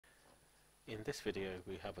In this video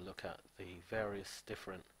we have a look at the various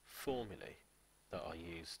different formulae that are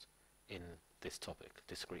used in this topic,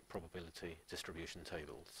 discrete probability distribution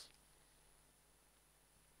tables.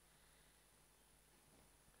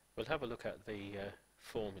 We'll have a look at the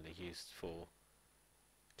formula used for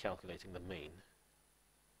calculating the mean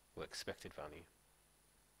or expected value.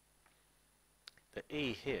 The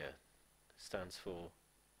E here stands for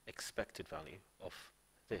expected value of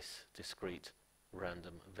this discrete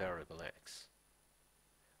random variable x,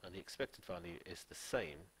 and the expected value is the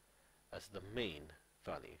same as the mean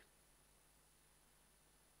value.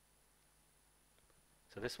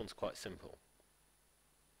 So this one's quite simple.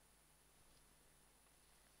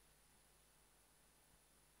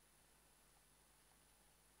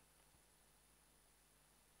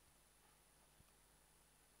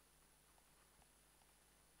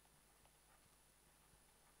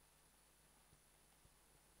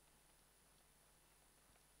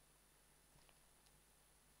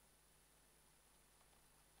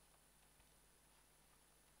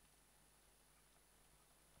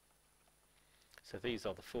 So these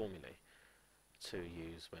are the formulae to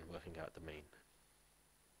use when working out the mean.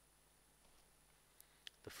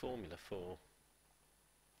 The formula for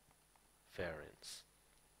variance.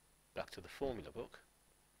 Back to the formula book.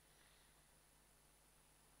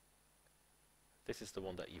 This is the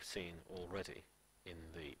one that you've seen already in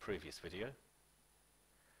the previous video,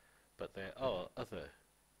 but there are other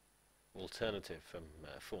alternative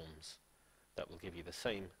forms that will give you the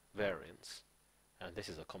same variance, and this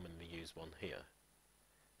is a commonly used one here.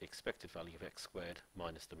 The expected value of x squared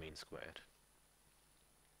minus the mean squared.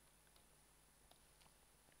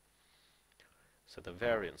 So the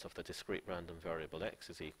variance of the discrete random variable x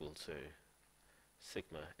is equal to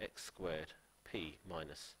sigma x squared p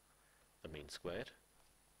minus the mean squared.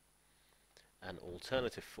 An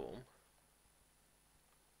alternative form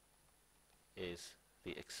is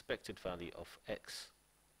the expected value of x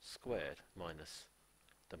squared minus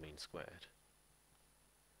the mean squared.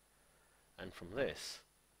 And from this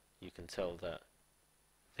you can tell that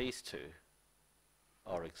these two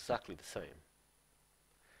are exactly the same.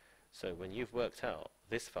 So when you've worked out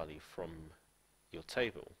this value from your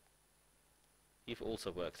table, you've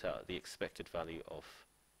also worked out the expected value of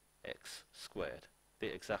x squared.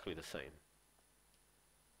 They're exactly the same.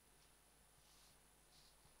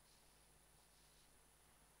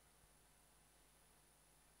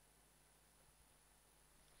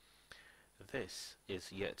 This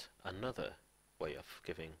is yet another way of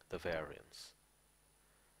giving the variance.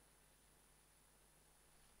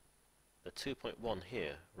 The 2.1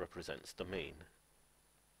 here represents the mean.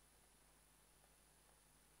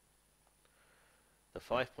 The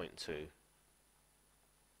 5.2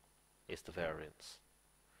 is the variance.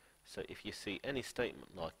 So if you see any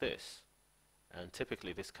statement like this, and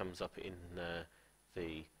typically this comes up in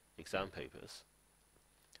the exam papers,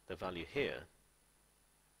 the value here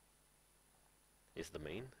is the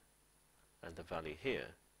mean, and the value here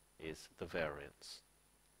is the variance.